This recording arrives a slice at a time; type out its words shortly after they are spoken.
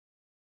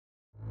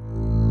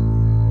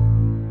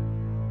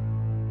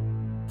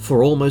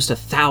For almost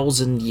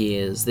 1,000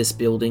 years, this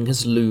building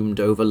has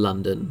loomed over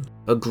London,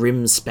 a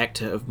grim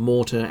spectre of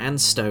mortar and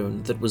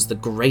stone that was the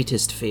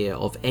greatest fear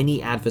of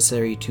any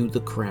adversary to the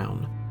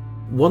crown.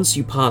 Once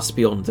you passed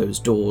beyond those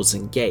doors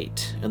and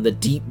gate, and the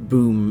deep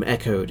boom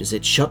echoed as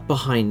it shut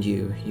behind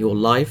you, your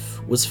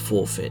life was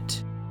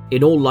forfeit.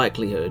 In all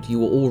likelihood, you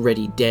were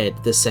already dead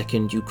the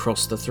second you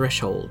crossed the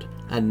threshold,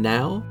 and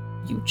now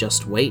you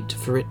just wait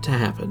for it to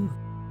happen.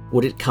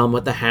 Would it come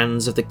at the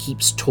hands of the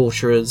keep's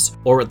torturers,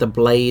 or at the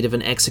blade of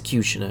an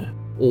executioner?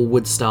 Or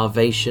would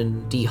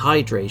starvation,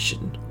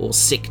 dehydration, or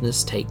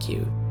sickness take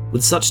you?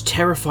 With such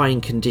terrifying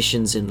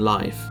conditions in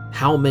life,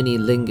 how many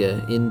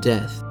linger in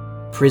death?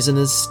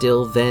 Prisoners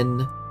still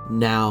then,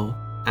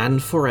 now,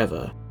 and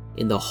forever,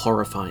 in the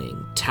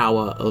horrifying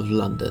Tower of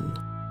London.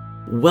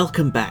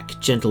 Welcome back,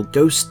 gentle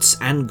ghosts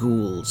and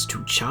ghouls,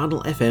 to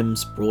Channel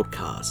FM's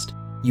broadcast.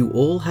 You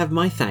all have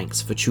my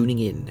thanks for tuning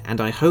in,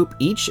 and I hope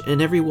each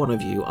and every one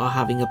of you are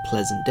having a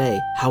pleasant day,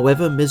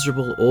 however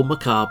miserable or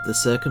macabre the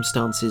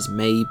circumstances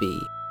may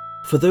be.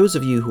 For those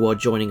of you who are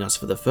joining us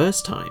for the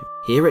first time,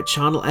 here at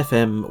Channel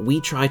FM we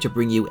try to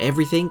bring you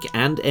everything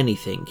and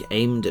anything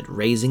aimed at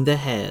raising the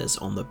hairs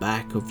on the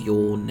back of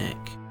your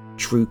neck.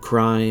 True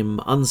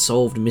crime,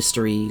 unsolved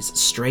mysteries,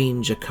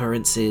 strange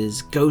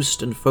occurrences,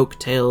 ghost and folk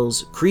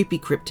tales, creepy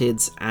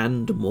cryptids,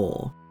 and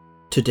more.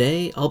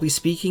 Today, I'll be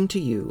speaking to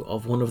you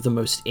of one of the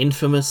most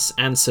infamous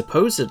and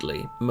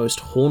supposedly most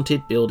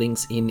haunted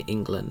buildings in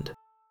England.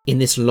 In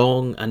this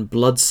long and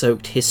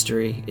blood-soaked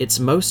history,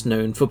 it's most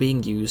known for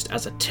being used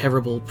as a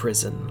terrible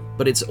prison,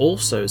 but it's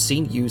also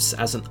seen use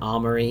as an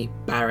armory,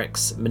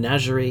 barracks,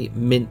 menagerie,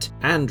 mint,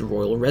 and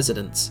royal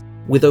residence.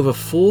 With over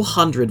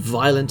 400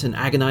 violent and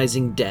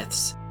agonizing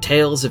deaths,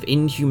 tales of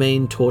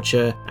inhumane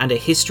torture, and a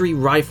history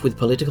rife with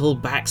political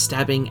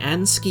backstabbing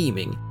and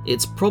scheming,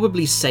 it's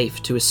probably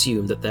safe to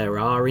assume that there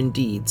are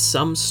indeed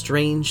some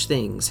strange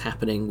things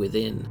happening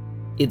within.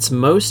 It's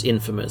most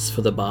infamous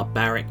for the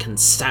barbaric and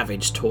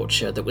savage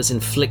torture that was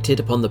inflicted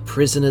upon the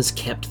prisoners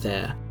kept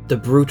there, the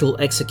brutal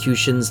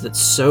executions that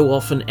so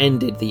often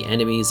ended the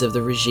enemies of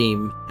the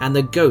regime, and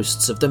the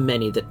ghosts of the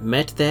many that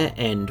met their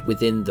end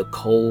within the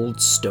cold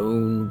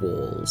stone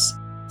walls.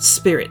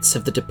 Spirits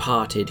of the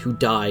departed who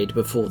died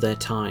before their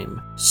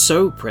time,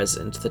 so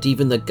present that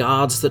even the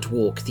guards that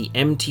walk the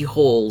empty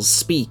halls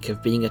speak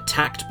of being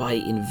attacked by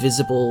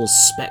invisible,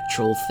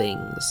 spectral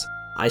things.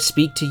 I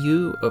speak to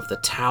you of the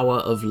Tower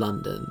of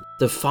London,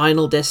 the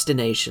final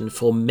destination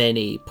for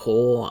many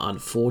poor,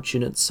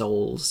 unfortunate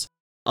souls.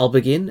 I'll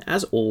begin,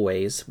 as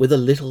always, with a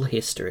little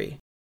history.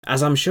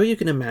 As I'm sure you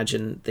can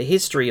imagine, the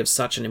history of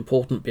such an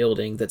important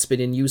building that's been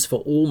in use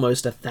for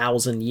almost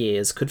 1,000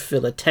 years could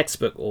fill a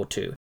textbook or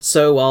two,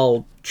 so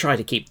I'll try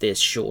to keep this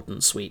short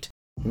and sweet.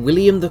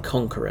 William the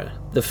Conqueror,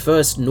 the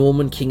first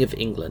Norman king of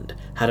England,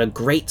 had a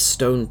great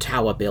stone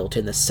tower built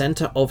in the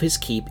centre of his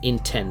keep in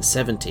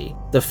 1070,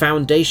 the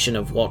foundation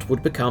of what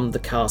would become the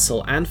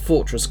castle and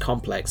fortress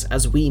complex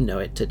as we know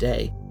it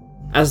today.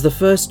 As the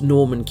first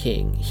Norman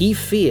king, he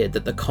feared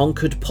that the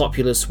conquered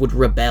populace would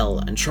rebel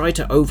and try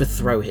to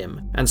overthrow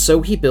him, and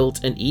so he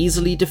built an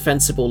easily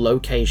defensible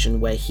location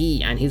where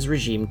he and his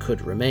regime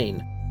could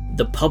remain.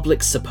 The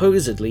public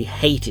supposedly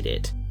hated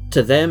it.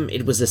 To them,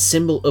 it was a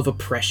symbol of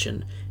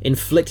oppression,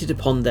 inflicted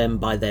upon them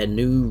by their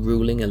new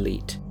ruling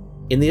elite.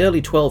 In the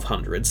early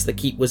 1200s, the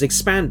keep was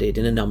expanded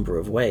in a number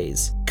of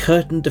ways.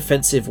 Curtained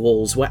defensive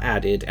walls were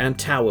added and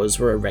towers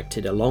were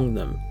erected along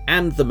them,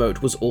 and the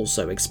moat was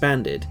also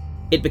expanded.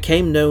 It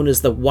became known as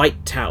the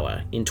White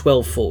Tower in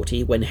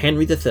 1240 when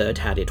Henry III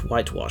had it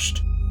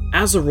whitewashed.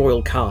 As a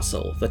royal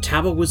castle, the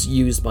tower was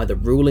used by the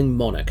ruling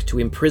monarch to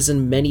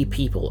imprison many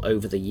people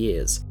over the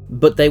years,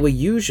 but they were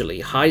usually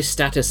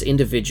high-status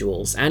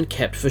individuals and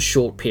kept for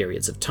short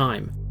periods of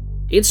time.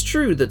 It's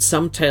true that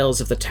some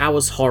tales of the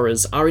tower's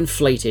horrors are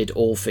inflated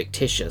or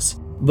fictitious,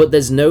 but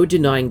there's no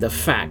denying the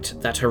fact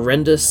that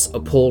horrendous,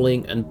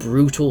 appalling, and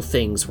brutal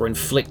things were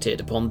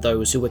inflicted upon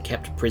those who were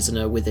kept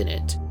prisoner within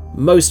it.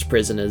 Most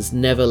prisoners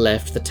never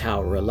left the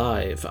tower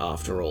alive,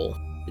 after all.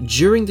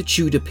 During the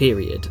Tudor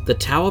period, the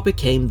tower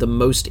became the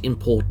most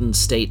important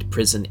state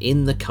prison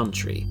in the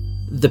country.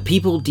 The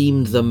people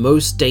deemed the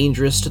most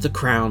dangerous to the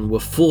crown were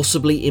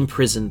forcibly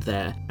imprisoned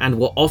there and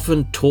were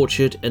often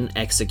tortured and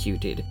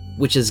executed,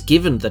 which has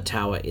given the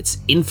tower its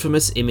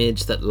infamous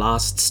image that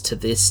lasts to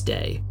this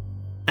day.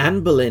 Anne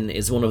Boleyn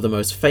is one of the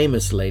most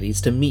famous ladies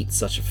to meet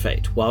such a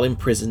fate while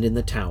imprisoned in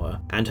the tower,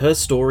 and her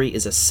story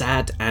is a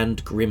sad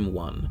and grim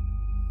one.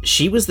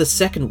 She was the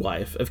second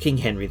wife of King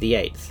Henry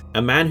VIII,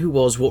 a man who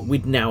was what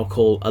we'd now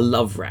call a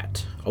love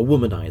rat, a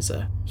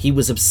womanizer. He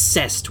was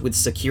obsessed with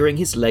securing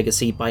his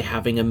legacy by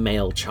having a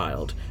male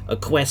child, a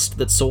quest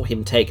that saw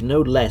him take no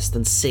less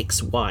than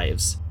 6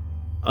 wives.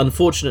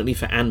 Unfortunately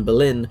for Anne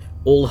Boleyn,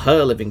 all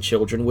her living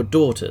children were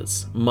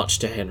daughters, much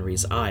to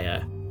Henry's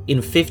ire. In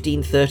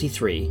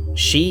 1533,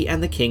 she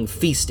and the king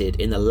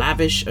feasted in the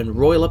lavish and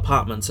royal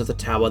apartments of the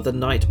Tower the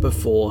night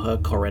before her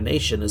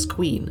coronation as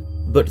queen.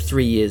 But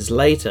 3 years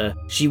later,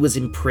 she was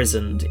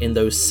imprisoned in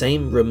those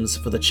same rooms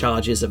for the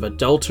charges of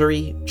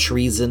adultery,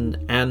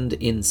 treason, and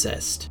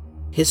incest.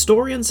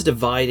 Historians are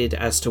divided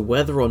as to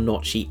whether or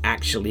not she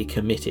actually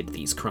committed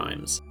these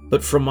crimes,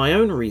 but from my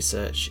own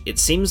research, it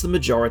seems the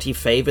majority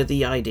favour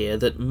the idea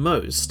that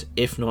most,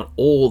 if not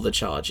all, the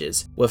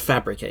charges were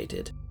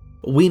fabricated.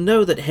 We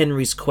know that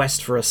Henry's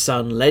quest for a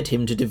son led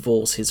him to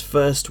divorce his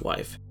first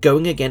wife,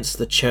 going against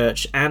the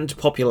church and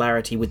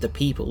popularity with the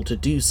people to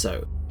do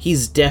so.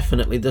 He's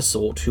definitely the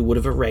sort who would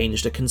have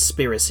arranged a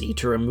conspiracy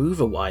to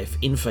remove a wife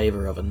in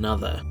favour of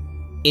another.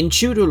 In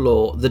Tudor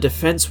law, the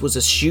defence was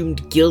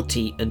assumed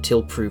guilty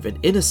until proven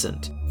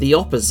innocent, the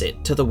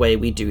opposite to the way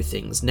we do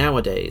things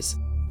nowadays.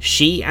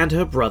 She and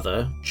her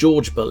brother,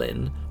 George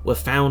Boleyn, were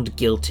found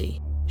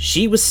guilty.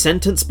 She was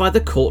sentenced by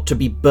the court to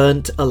be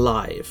burnt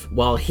alive,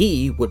 while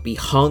he would be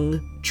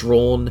hung,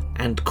 drawn,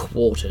 and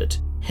quartered.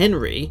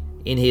 Henry,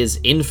 in his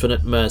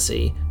infinite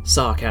mercy,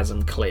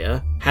 sarcasm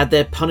clear, had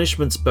their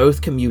punishments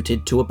both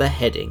commuted to a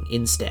beheading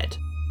instead.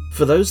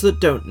 For those that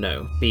don't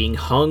know, being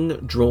hung,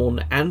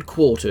 drawn, and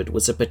quartered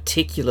was a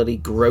particularly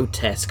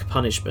grotesque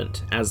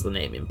punishment, as the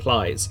name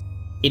implies.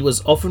 It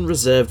was often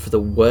reserved for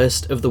the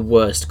worst of the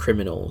worst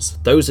criminals,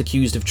 those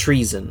accused of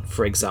treason,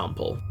 for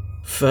example.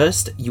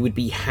 First, you would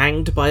be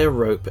hanged by a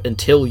rope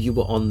until you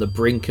were on the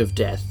brink of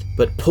death,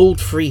 but pulled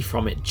free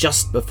from it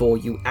just before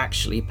you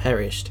actually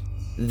perished.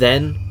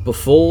 Then,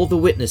 before the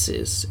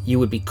witnesses, you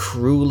would be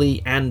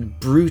cruelly and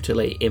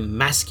brutally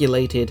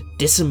emasculated,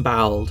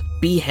 disemboweled,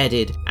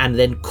 beheaded, and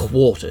then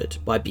quartered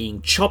by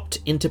being chopped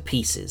into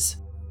pieces.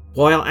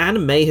 While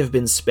Anne may have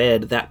been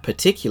spared that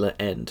particular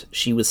end,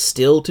 she was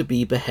still to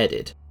be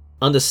beheaded.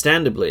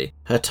 Understandably,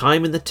 her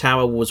time in the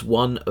Tower was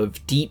one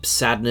of deep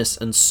sadness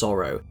and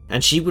sorrow,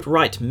 and she would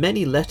write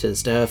many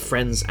letters to her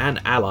friends and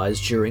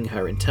allies during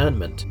her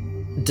internment.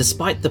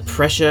 Despite the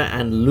pressure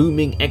and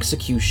looming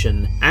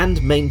execution, Anne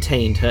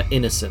maintained her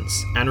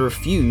innocence and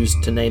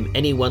refused to name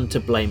anyone to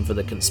blame for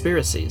the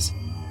conspiracies.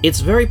 It's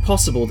very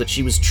possible that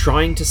she was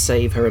trying to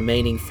save her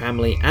remaining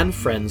family and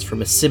friends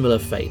from a similar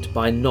fate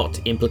by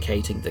not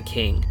implicating the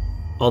king.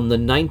 On the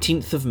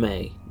 19th of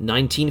May,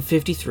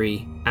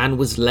 1953, Anne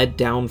was led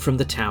down from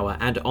the Tower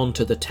and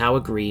onto the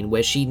Tower Green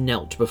where she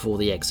knelt before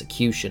the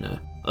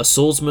executioner, a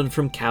swordsman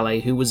from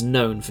Calais who was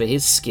known for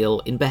his skill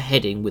in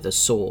beheading with a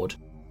sword.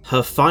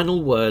 Her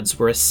final words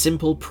were a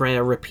simple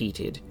prayer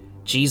repeated,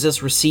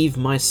 "Jesus, receive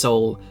my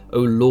soul, O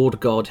Lord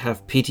God,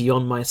 have pity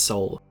on my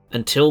soul,"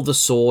 until the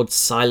sword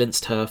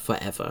silenced her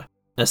forever.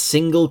 A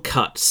single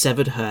cut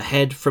severed her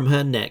head from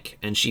her neck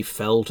and she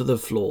fell to the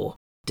floor,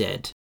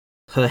 dead.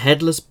 Her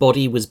headless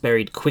body was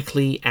buried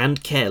quickly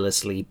and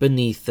carelessly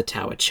beneath the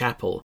Tower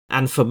Chapel,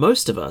 and for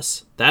most of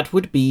us, that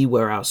would be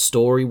where our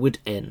story would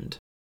end.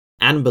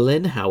 Anne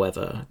Boleyn,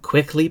 however,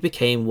 quickly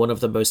became one of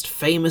the most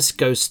famous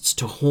ghosts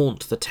to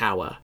haunt the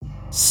Tower.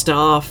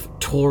 Staff,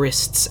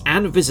 tourists,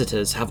 and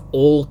visitors have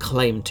all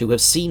claimed to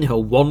have seen her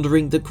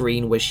wandering the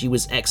green where she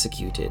was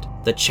executed,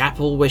 the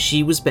chapel where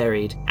she was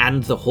buried,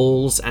 and the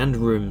halls and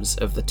rooms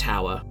of the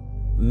Tower.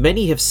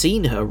 Many have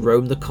seen her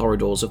roam the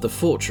corridors of the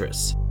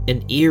fortress,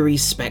 an eerie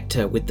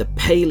spectre with the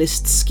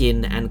palest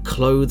skin and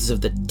clothes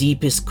of the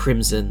deepest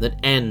crimson that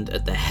end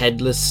at the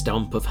headless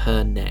stump of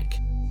her neck.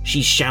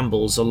 She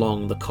shambles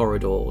along the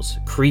corridors,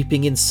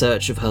 creeping in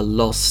search of her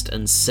lost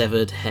and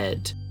severed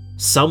head.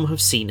 Some have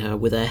seen her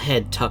with her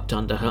head tucked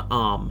under her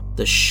arm,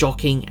 the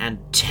shocking and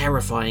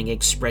terrifying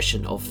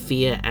expression of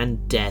fear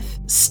and death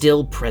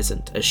still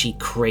present as she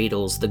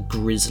cradles the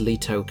grisly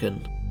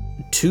token.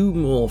 Two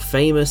more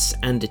famous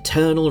and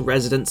eternal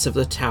residents of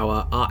the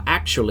Tower are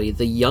actually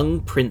the young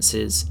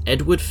princes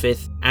Edward V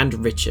and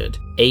Richard,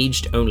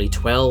 aged only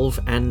 12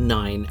 and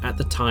 9 at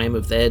the time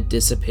of their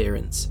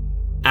disappearance.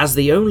 As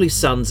the only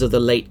sons of the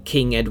late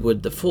King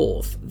Edward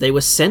IV, they were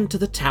sent to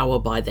the Tower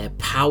by their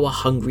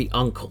power-hungry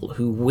uncle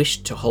who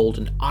wished to hold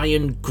an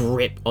iron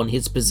grip on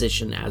his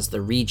position as the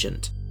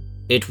regent.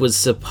 It was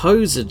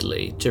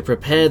supposedly to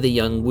prepare the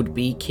young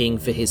would-be king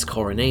for his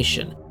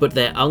coronation, but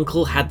their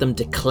uncle had them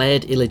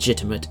declared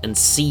illegitimate and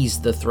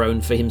seized the throne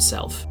for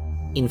himself.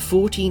 In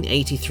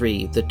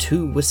 1483, the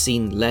two were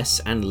seen less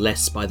and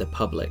less by the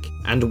public,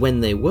 and when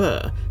they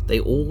were,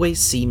 they always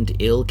seemed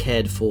ill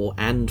cared for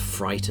and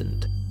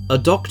frightened. A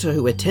doctor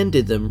who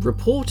attended them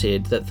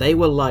reported that they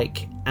were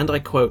like, and I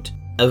quote,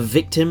 "a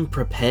victim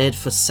prepared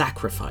for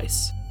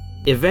sacrifice."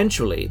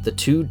 Eventually, the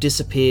two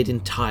disappeared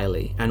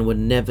entirely and were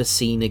never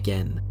seen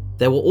again.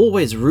 There were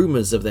always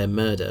rumours of their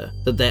murder,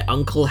 that their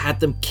uncle had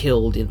them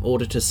killed in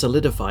order to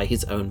solidify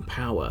his own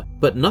power,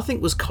 but nothing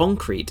was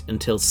concrete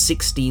until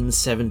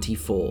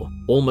 1674,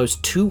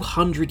 almost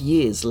 200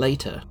 years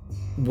later.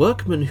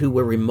 Workmen who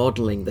were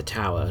remodelling the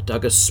tower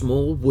dug a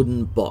small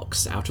wooden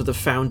box out of the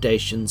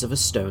foundations of a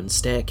stone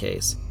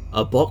staircase,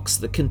 a box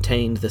that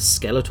contained the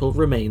skeletal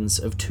remains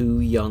of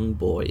two young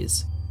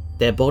boys.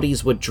 Their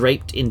bodies were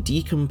draped in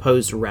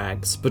decomposed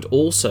rags, but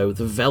also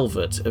the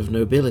velvet of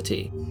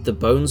nobility. The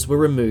bones were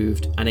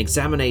removed, and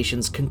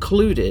examinations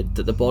concluded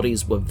that the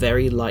bodies were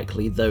very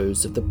likely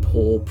those of the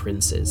poor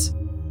princes.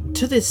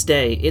 To this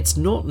day, it's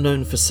not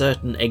known for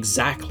certain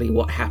exactly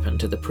what happened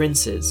to the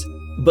princes.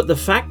 But the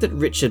fact that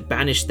Richard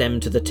banished them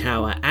to the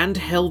tower and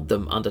held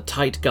them under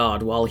tight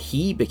guard while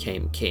he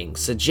became king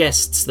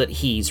suggests that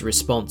he's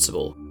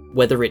responsible,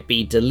 whether it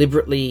be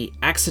deliberately,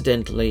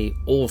 accidentally,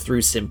 or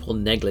through simple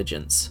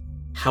negligence.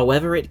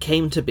 However it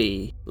came to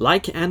be,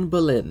 like Anne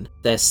Boleyn,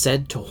 they're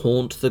said to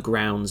haunt the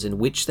grounds in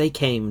which they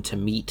came to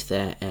meet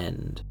their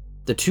end.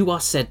 The two are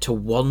said to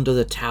wander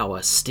the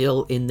tower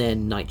still in their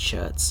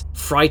nightshirts,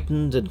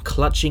 frightened and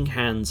clutching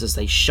hands as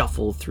they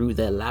shuffle through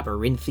their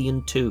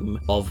labyrinthian tomb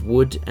of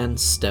wood and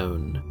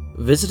stone.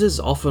 Visitors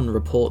often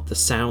report the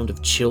sound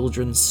of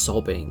children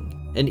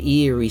sobbing, an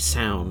eerie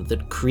sound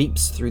that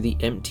creeps through the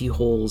empty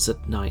halls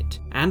at night,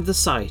 and the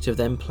sight of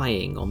them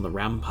playing on the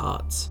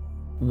ramparts.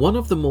 One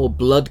of the more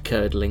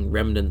blood-curdling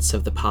remnants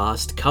of the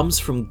past comes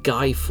from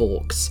Guy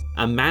Fawkes,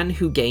 a man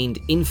who gained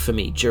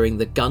infamy during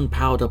the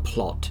Gunpowder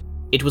Plot.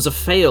 It was a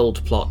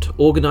failed plot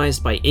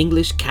organised by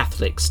English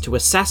Catholics to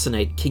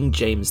assassinate King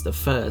James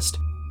I.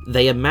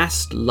 They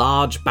amassed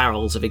large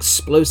barrels of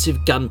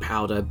explosive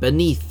gunpowder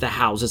beneath the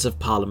Houses of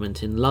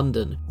Parliament in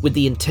London, with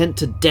the intent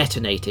to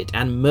detonate it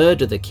and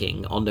murder the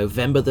king on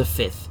November the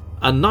 5th,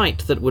 a night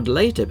that would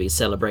later be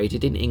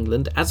celebrated in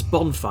England as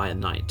Bonfire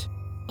Night.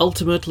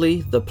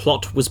 Ultimately, the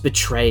plot was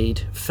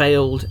betrayed,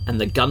 failed, and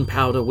the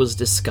gunpowder was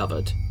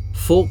discovered.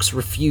 Fawkes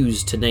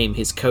refused to name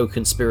his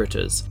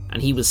co-conspirators,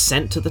 and he was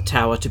sent to the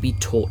tower to be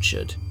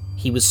tortured.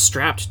 He was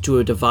strapped to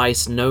a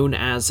device known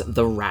as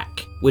the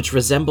rack, which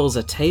resembles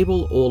a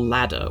table or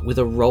ladder with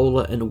a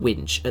roller and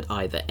winch at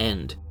either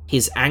end.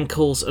 His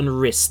ankles and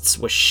wrists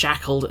were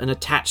shackled and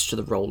attached to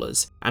the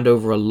rollers, and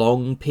over a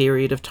long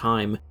period of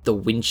time, the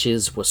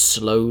winches were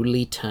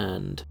slowly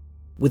turned.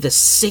 With a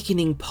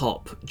sickening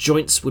pop,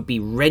 joints would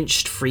be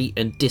wrenched free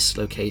and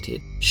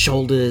dislocated.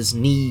 Shoulders,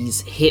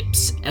 knees,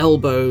 hips,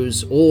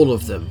 elbows, all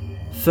of them.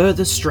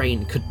 Further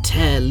strain could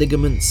tear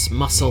ligaments,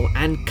 muscle,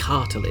 and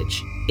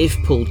cartilage.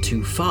 If pulled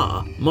too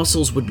far,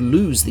 muscles would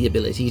lose the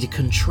ability to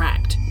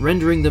contract,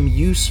 rendering them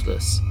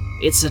useless.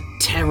 It's a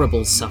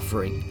terrible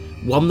suffering,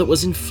 one that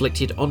was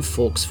inflicted on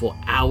Fawkes for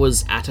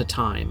hours at a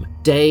time,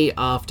 day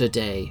after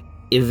day.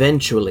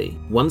 Eventually,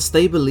 once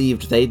they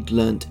believed they'd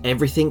learnt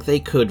everything they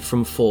could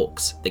from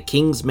Fawkes, the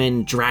king's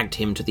men dragged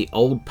him to the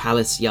old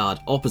palace yard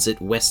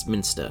opposite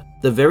Westminster,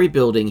 the very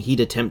building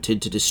he'd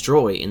attempted to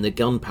destroy in the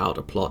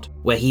Gunpowder Plot,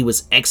 where he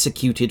was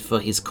executed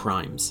for his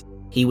crimes.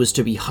 He was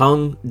to be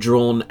hung,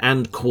 drawn,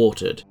 and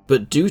quartered,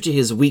 but due to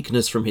his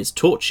weakness from his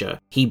torture,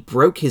 he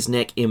broke his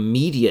neck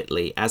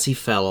immediately as he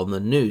fell on the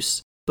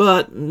noose.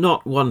 But,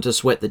 not one to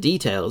sweat the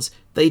details,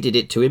 they did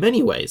it to him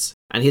anyways,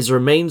 and his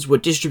remains were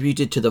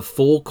distributed to the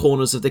four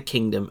corners of the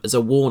kingdom as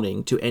a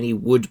warning to any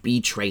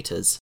would-be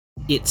traitors.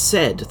 It's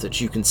said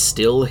that you can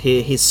still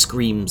hear his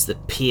screams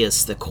that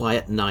pierce the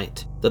quiet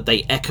night, that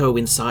they echo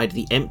inside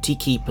the empty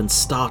keep and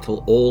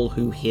startle all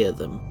who hear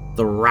them.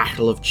 The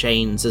rattle of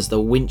chains as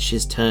the winch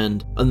is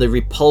turned, and the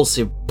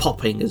repulsive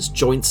popping as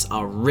joints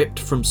are ripped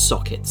from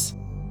sockets.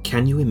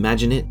 Can you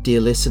imagine it,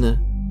 dear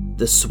listener?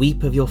 The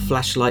sweep of your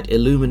flashlight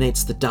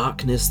illuminates the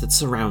darkness that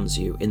surrounds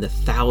you in the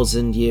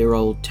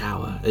 1,000-year-old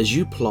tower as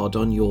you plod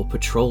on your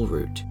patrol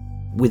route.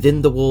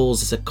 Within the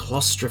walls is a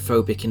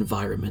claustrophobic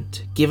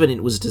environment, given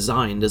it was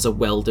designed as a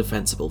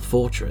well-defensible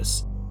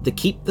fortress. The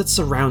keep that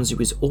surrounds you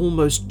is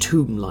almost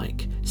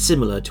tomb-like,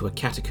 similar to a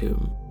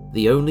catacomb.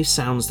 The only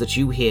sounds that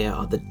you hear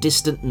are the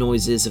distant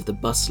noises of the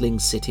bustling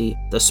city,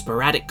 the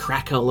sporadic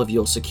crackle of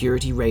your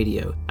security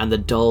radio, and the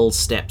dull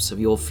steps of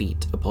your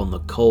feet upon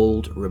the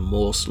cold,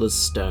 remorseless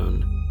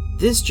stone.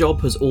 This job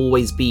has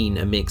always been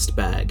a mixed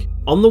bag.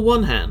 On the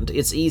one hand,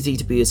 it's easy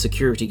to be a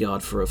security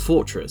guard for a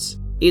fortress.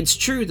 It's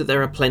true that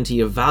there are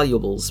plenty of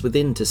valuables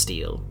within to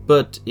steal,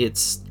 but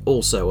it's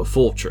also a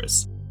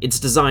fortress. It's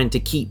designed to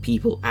keep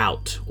people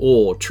out,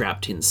 or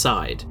trapped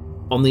inside.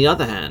 On the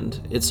other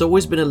hand, it's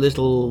always been a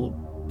little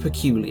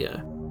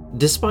peculiar.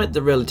 Despite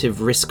the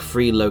relative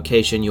risk-free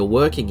location you're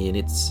working in,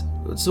 it's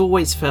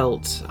always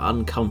felt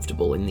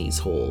uncomfortable in these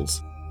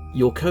halls.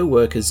 Your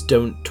co-workers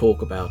don't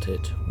talk about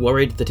it,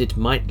 worried that it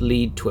might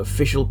lead to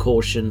official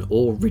caution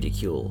or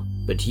ridicule,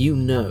 but you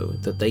know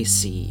that they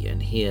see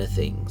and hear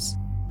things.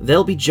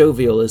 They'll be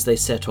jovial as they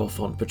set off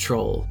on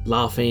patrol,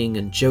 laughing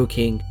and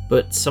joking,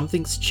 but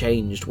something's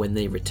changed when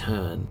they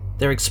return.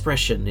 Their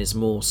expression is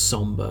more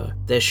somber,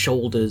 their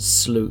shoulders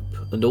sloop,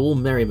 and all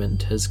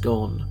merriment has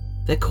gone.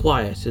 They're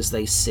quiet as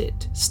they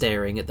sit,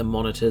 staring at the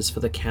monitors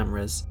for the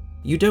cameras.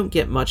 You don't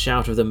get much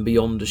out of them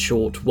beyond a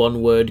short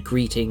one-word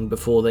greeting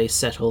before they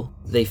settle.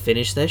 They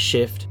finish their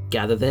shift,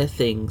 gather their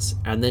things,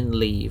 and then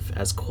leave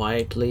as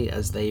quietly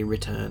as they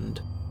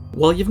returned.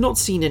 While you've not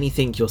seen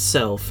anything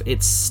yourself,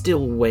 it's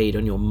still weighed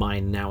on your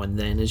mind now and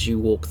then as you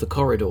walk the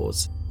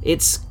corridors.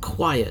 It's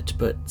quiet,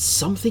 but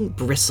something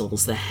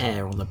bristles the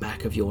hair on the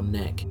back of your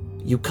neck.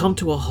 You come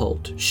to a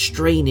halt,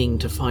 straining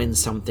to find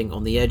something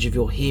on the edge of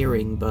your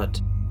hearing,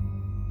 but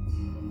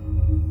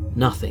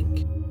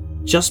nothing.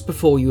 Just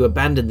before you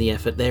abandon the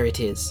effort, there it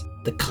is.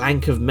 The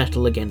clank of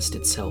metal against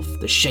itself,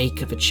 the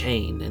shake of a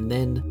chain, and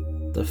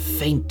then the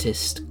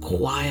faintest,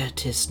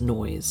 quietest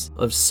noise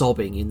of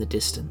sobbing in the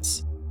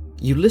distance.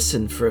 You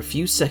listen for a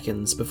few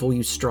seconds before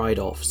you stride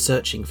off,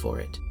 searching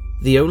for it.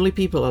 The only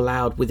people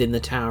allowed within the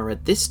tower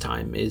at this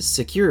time is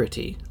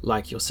security,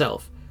 like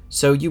yourself,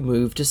 so you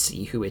move to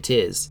see who it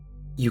is.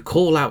 You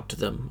call out to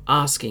them,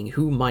 asking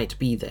who might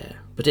be there,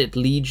 but it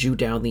leads you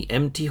down the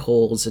empty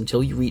halls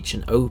until you reach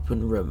an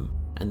open room,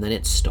 and then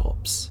it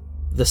stops.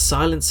 The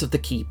silence of the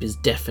keep is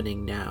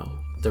deafening now,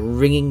 the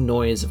ringing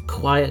noise of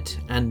quiet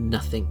and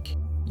nothing.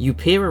 You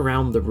peer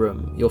around the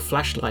room, your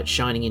flashlight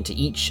shining into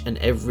each and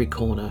every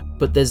corner,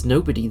 but there's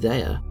nobody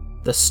there.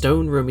 The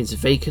stone room is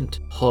vacant,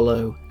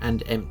 hollow,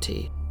 and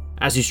empty.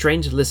 As you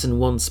strain to listen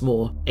once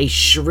more, a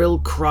shrill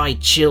cry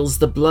chills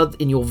the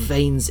blood in your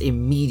veins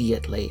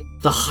immediately.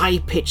 The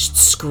high-pitched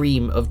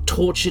scream of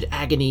tortured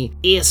agony,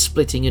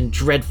 ear-splitting and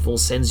dreadful,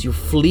 sends you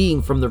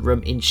fleeing from the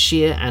room in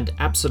sheer and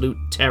absolute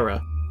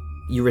terror.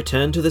 You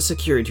return to the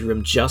security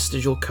room just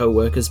as your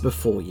co-workers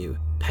before you.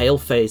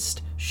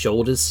 Pale-faced,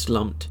 shoulders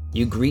slumped,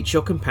 you greet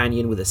your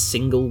companion with a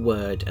single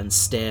word and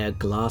stare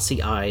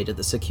glassy-eyed at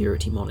the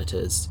security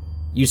monitors.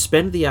 You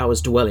spend the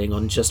hours dwelling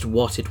on just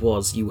what it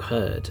was you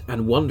heard,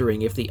 and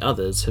wondering if the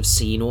others have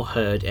seen or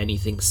heard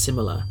anything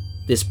similar.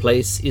 This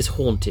place is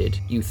haunted,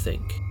 you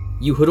think.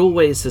 You had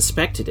always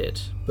suspected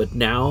it, but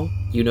now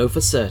you know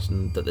for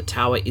certain that the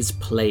tower is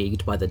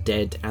plagued by the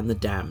dead and the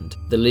damned,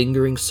 the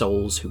lingering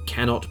souls who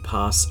cannot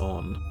pass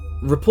on.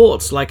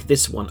 Reports like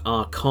this one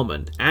are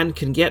common, and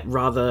can get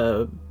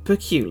rather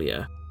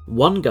peculiar.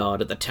 One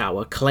guard at the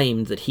tower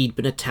claimed that he'd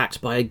been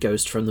attacked by a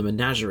ghost from the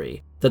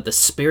menagerie, that the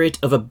spirit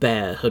of a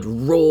bear had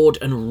roared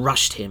and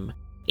rushed him.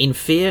 In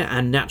fear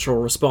and natural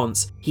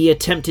response, he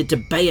attempted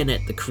to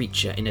bayonet the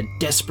creature in a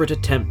desperate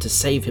attempt to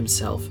save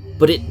himself,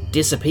 but it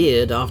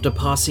disappeared after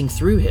passing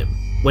through him.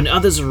 When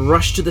others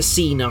rushed to the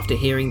scene after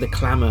hearing the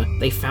clamour,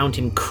 they found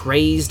him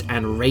crazed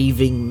and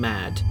raving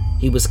mad.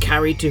 He was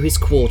carried to his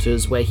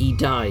quarters where he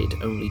died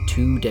only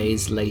 2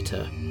 days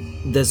later.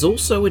 There's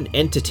also an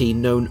entity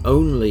known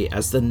only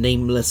as the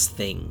Nameless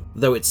Thing,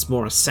 though it's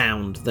more a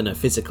sound than a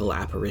physical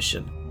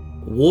apparition.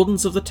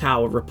 Wardens of the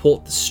tower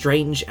report the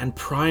strange and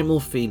primal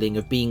feeling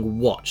of being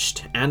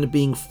watched and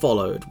being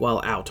followed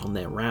while out on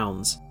their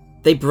rounds.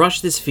 They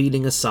brush this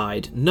feeling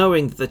aside,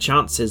 knowing that the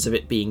chances of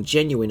it being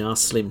genuine are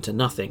slim to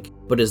nothing,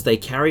 but as they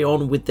carry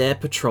on with their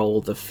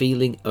patrol, the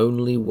feeling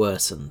only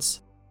worsens.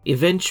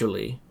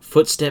 Eventually,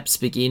 footsteps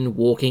begin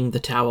walking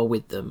the tower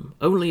with them,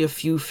 only a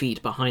few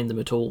feet behind them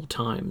at all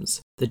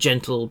times, the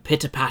gentle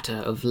pitter-patter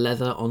of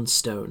leather on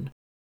stone.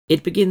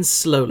 It begins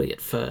slowly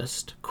at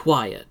first,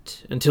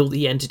 quiet, until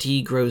the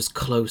entity grows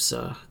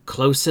closer,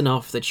 close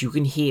enough that you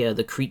can hear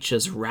the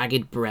creature's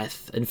ragged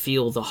breath and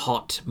feel the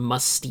hot,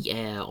 musty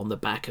air on the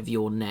back of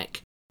your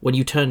neck. When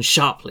you turn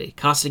sharply,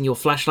 casting your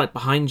flashlight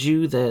behind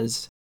you,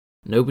 there's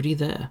nobody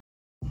there.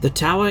 The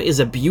tower is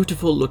a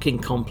beautiful-looking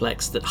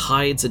complex that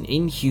hides an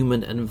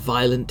inhuman and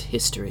violent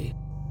history.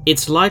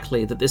 It's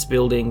likely that this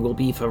building will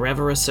be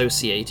forever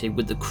associated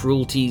with the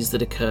cruelties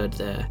that occurred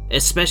there,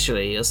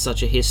 especially as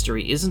such a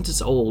history isn't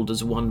as old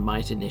as one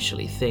might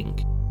initially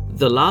think.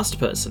 The last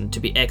person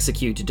to be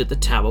executed at the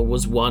tower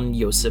was one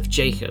Joseph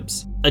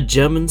Jacobs, a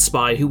German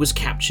spy who was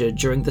captured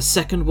during the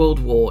Second World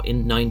War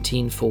in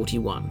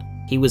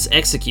 1941. He was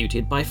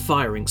executed by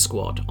firing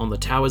squad on the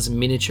tower's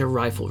miniature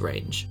rifle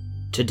range.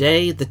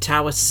 Today, the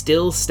tower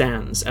still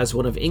stands as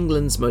one of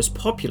England's most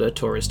popular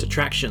tourist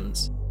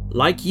attractions.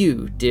 Like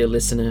you, dear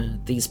listener,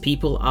 these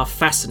people are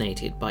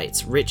fascinated by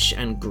its rich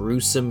and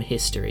gruesome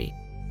history.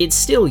 It's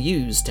still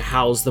used to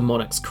house the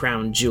monarch's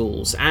crown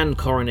jewels and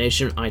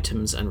coronation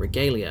items and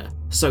regalia,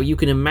 so you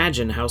can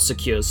imagine how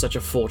secure such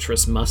a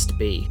fortress must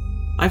be.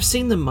 I've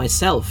seen them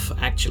myself,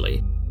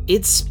 actually.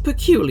 It's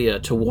peculiar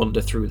to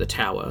wander through the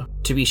tower,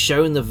 to be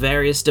shown the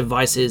various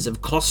devices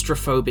of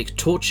claustrophobic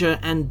torture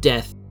and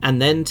death, and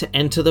then to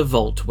enter the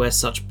vault where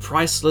such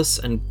priceless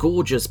and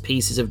gorgeous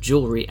pieces of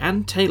jewellery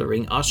and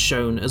tailoring are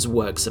shown as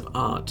works of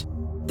art.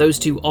 Those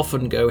two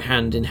often go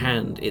hand in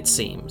hand, it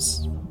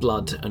seems,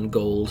 blood and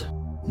gold.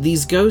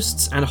 These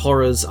ghosts and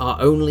horrors are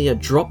only a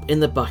drop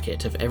in the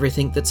bucket of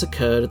everything that's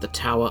occurred at the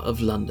Tower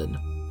of London.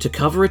 To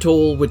cover it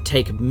all would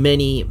take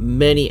many,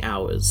 many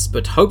hours,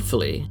 but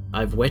hopefully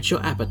I've whet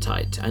your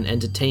appetite and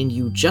entertained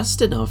you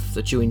just enough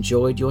that you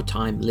enjoyed your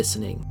time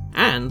listening,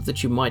 and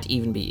that you might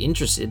even be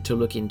interested to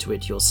look into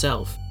it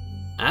yourself.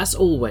 As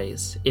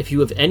always, if you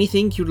have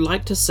anything you'd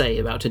like to say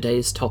about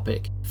today's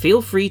topic,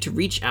 feel free to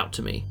reach out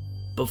to me.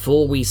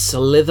 Before we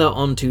slither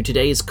onto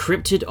today's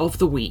Cryptid of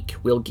the Week,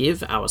 we'll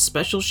give our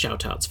special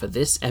shoutouts for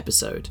this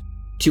episode.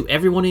 To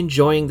everyone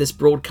enjoying this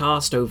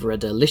broadcast over a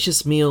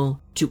delicious meal,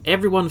 to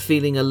everyone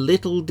feeling a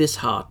little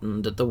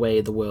disheartened at the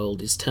way the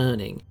world is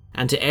turning,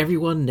 and to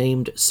everyone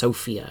named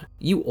Sophia,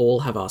 you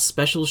all have our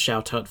special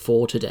shoutout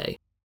for today.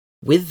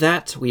 With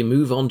that, we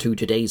move on to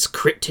today's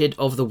Cryptid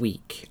of the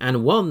Week,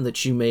 and one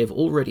that you may have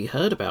already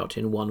heard about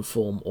in one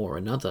form or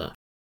another.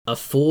 A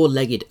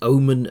four-legged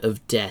omen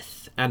of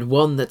death, and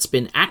one that's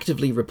been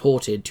actively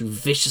reported to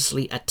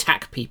viciously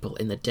attack people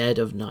in the dead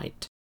of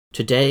night.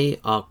 Today,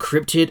 our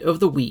Cryptid of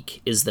the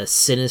Week is the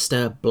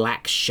sinister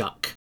Black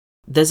Shuck.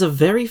 There's a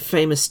very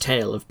famous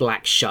tale of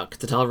Black Shuck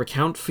that I'll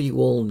recount for you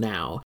all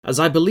now, as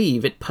I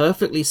believe it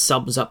perfectly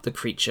sums up the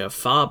creature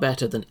far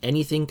better than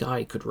anything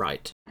I could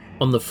write.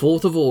 On the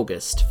 4th of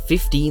August,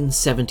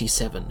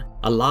 1577,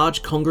 a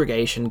large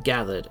congregation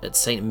gathered at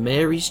St.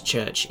 Mary's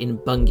Church in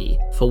Bungay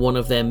for one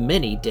of their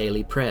many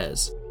daily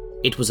prayers.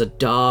 It was a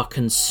dark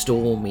and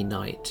stormy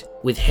night,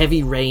 with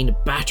heavy rain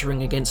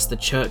battering against the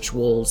church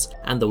walls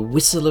and the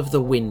whistle of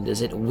the wind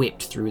as it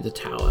whipped through the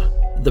tower.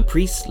 The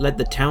priest led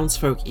the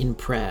townsfolk in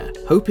prayer,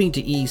 hoping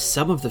to ease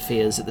some of the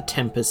fears at the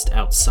tempest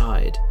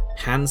outside.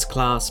 Hands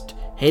clasped,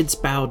 heads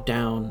bowed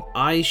down,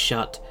 eyes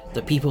shut,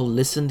 the people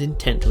listened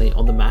intently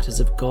on the matters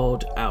of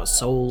God, our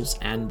souls,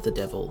 and the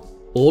devil.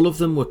 All of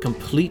them were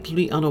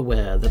completely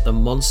unaware that the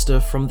monster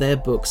from their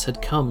books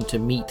had come to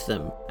meet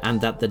them, and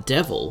that the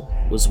devil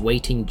was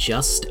waiting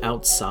just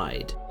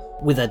outside.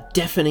 With a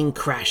deafening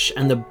crash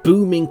and the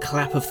booming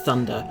clap of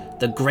thunder,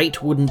 the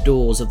great wooden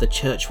doors of the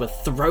church were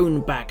thrown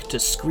back to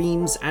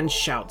screams and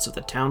shouts of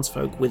the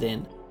townsfolk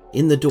within.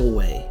 In the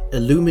doorway,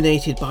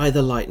 illuminated by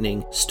the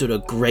lightning, stood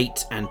a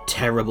great and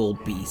terrible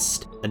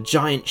beast, a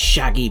giant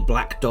shaggy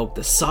black dog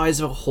the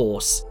size of a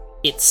horse.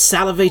 Its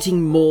salivating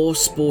maw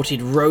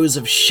sported rows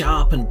of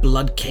sharp and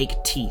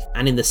blood-caked teeth,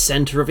 and in the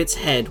centre of its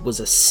head was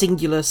a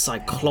singular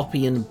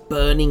cyclopean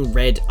burning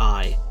red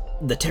eye.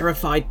 The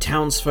terrified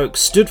townsfolk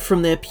stood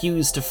from their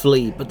pews to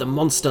flee, but the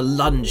monster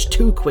lunged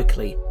too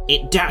quickly.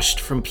 It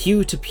dashed from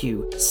pew to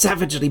pew,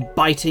 savagely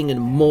biting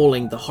and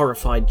mauling the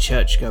horrified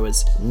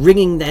churchgoers,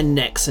 wringing their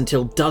necks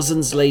until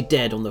dozens lay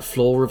dead on the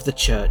floor of the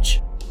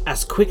church.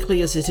 As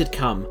quickly as it had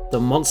come, the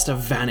monster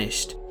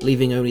vanished,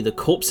 leaving only the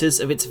corpses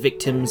of its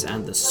victims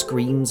and the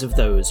screams of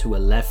those who were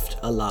left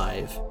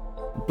alive.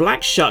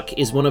 Black Shuck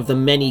is one of the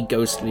many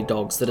ghostly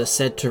dogs that are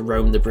said to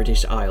roam the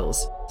British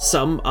Isles.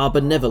 Some are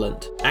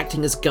benevolent,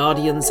 acting as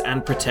guardians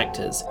and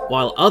protectors,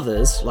 while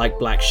others, like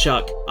Black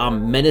Shuck, are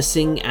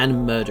menacing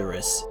and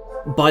murderous.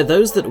 By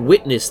those that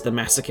witnessed the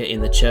massacre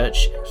in the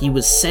church, he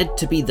was said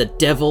to be the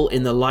devil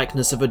in the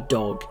likeness of a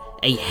dog,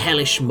 a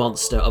hellish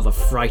monster of a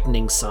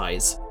frightening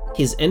size.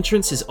 His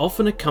entrance is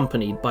often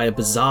accompanied by a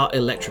bizarre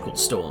electrical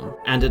storm,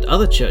 and at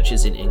other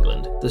churches in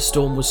England, the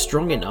storm was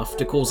strong enough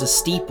to cause a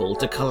steeple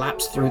to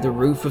collapse through the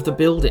roof of the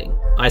building.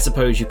 I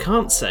suppose you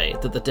can't say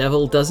that the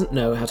devil doesn't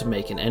know how to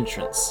make an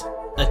entrance.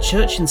 A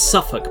church in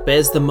Suffolk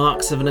bears the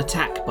marks of an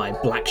attack by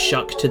Black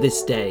Shuck to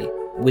this day.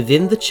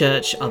 Within the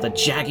church are the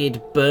jagged,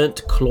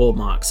 burnt claw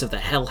marks of the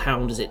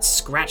hellhound as it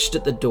scratched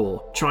at the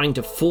door, trying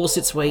to force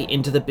its way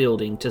into the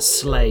building to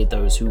slay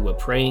those who were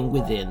praying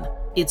within.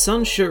 It's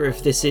unsure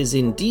if this is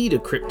indeed a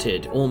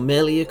cryptid or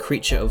merely a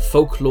creature of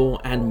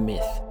folklore and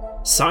myth.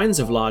 Signs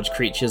of large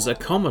creatures are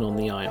common on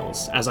the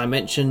Isles, as I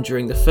mentioned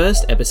during the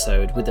first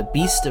episode with the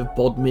beast of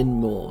Bodmin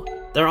Moor.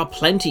 There are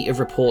plenty of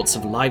reports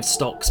of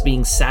livestock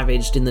being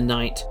savaged in the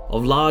night,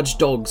 of large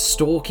dogs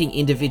stalking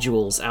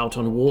individuals out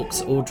on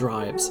walks or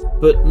drives,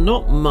 but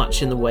not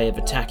much in the way of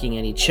attacking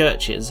any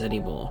churches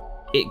anymore.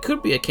 It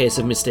could be a case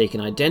of mistaken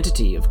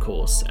identity, of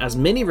course, as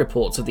many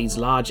reports of these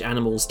large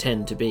animals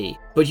tend to be,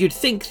 but you'd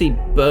think the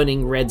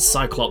burning red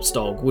Cyclops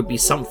dog would be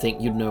something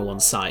you'd know on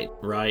sight,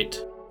 right?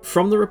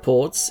 From the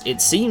reports,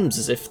 it seems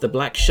as if the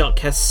Black Shuck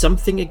has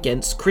something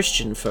against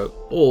Christian folk,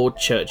 or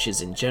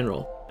churches in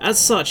general. As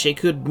such, it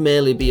could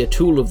merely be a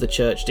tool of the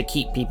church to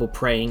keep people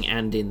praying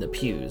and in the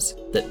pews,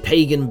 that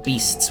pagan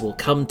beasts will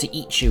come to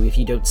eat you if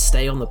you don't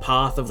stay on the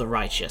path of the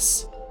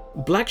righteous.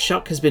 Black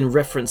Shuck has been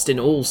referenced in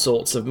all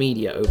sorts of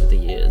media over the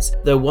years,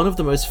 though one of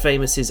the most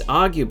famous is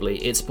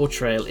arguably its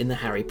portrayal in the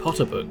Harry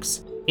Potter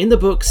books. In the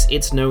books,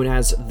 it's known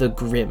as the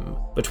Grim,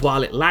 but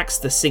while it lacks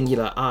the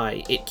singular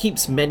eye, it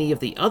keeps many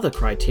of the other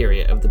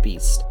criteria of the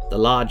beast: the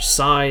large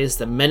size,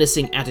 the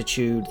menacing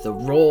attitude, the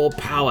raw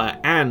power,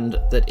 and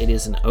that it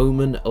is an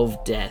omen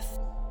of death.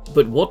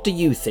 But what do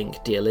you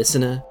think, dear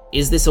listener?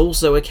 Is this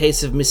also a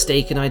case of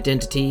mistaken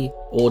identity,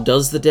 or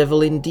does the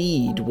devil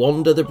indeed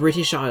wander the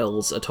British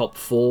Isles atop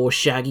 4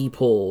 shaggy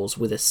paws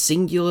with a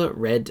singular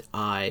red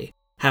eye?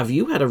 Have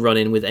you had a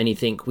run-in with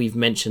anything we've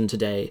mentioned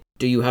today?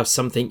 Do you have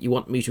something you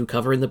want me to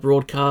cover in the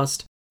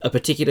broadcast? A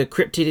particular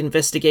cryptid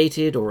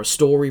investigated or a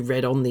story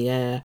read on the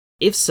air?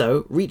 If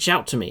so, reach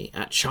out to me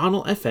at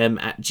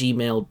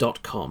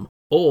charnelfm@gmail.com,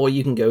 or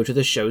you can go to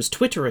the show's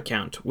Twitter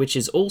account, which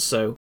is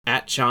also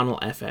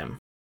 @charnelfm.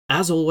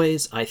 As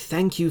always, I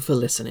thank you for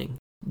listening.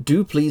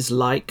 Do please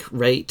like,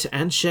 rate,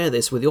 and share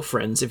this with your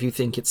friends if you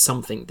think it's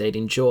something they'd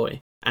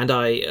enjoy. And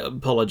I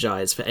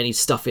apologise for any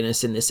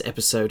stuffiness in this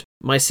episode.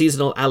 My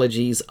seasonal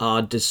allergies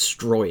are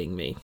destroying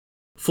me.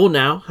 For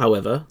now,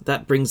 however,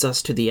 that brings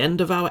us to the end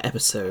of our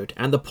episode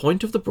and the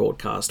point of the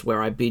broadcast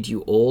where I bid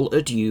you all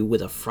adieu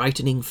with a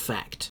frightening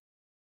fact.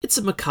 It's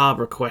a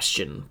macabre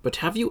question, but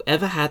have you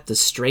ever had the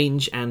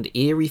strange and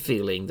eerie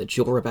feeling that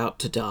you're about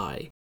to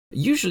die?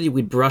 Usually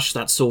we'd brush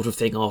that sort of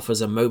thing off as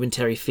a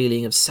momentary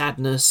feeling of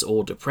sadness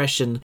or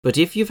depression, but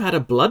if you've had a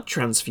blood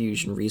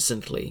transfusion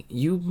recently,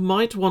 you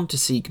might want to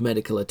seek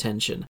medical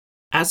attention.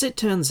 As it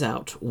turns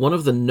out, one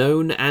of the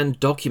known and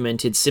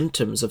documented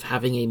symptoms of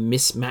having a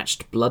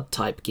mismatched blood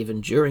type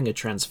given during a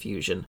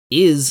transfusion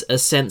is a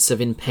sense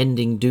of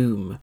impending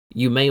doom.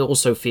 You may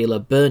also feel a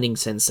burning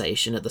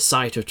sensation at the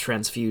site of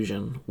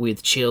transfusion,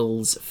 with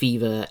chills,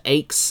 fever,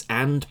 aches,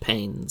 and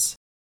pains.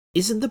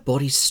 Isn't the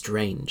body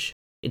strange?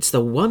 It's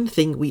the one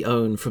thing we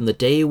own from the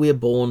day we're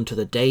born to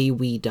the day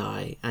we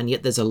die, and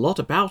yet there's a lot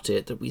about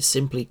it that we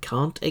simply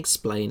can't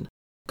explain.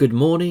 Good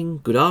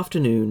morning, good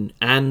afternoon,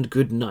 and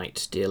good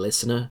night, dear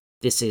listener.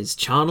 This is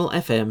Charnel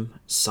FM,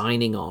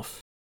 signing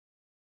off.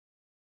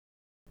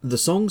 The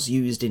songs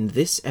used in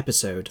this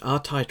episode are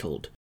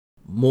titled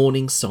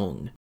Morning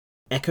Song,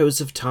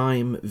 Echoes of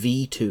Time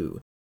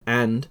V2,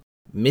 and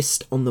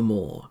Mist on the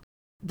Moor.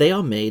 They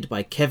are made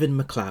by Kevin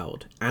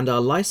MacLeod and are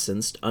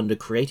licensed under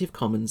Creative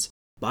Commons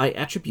by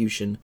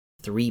Attribution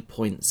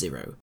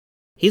 3.0.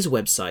 His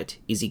website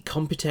is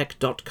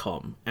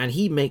ecomputech.com and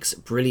he makes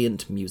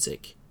brilliant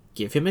music.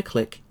 Give him a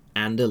click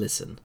and a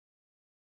listen.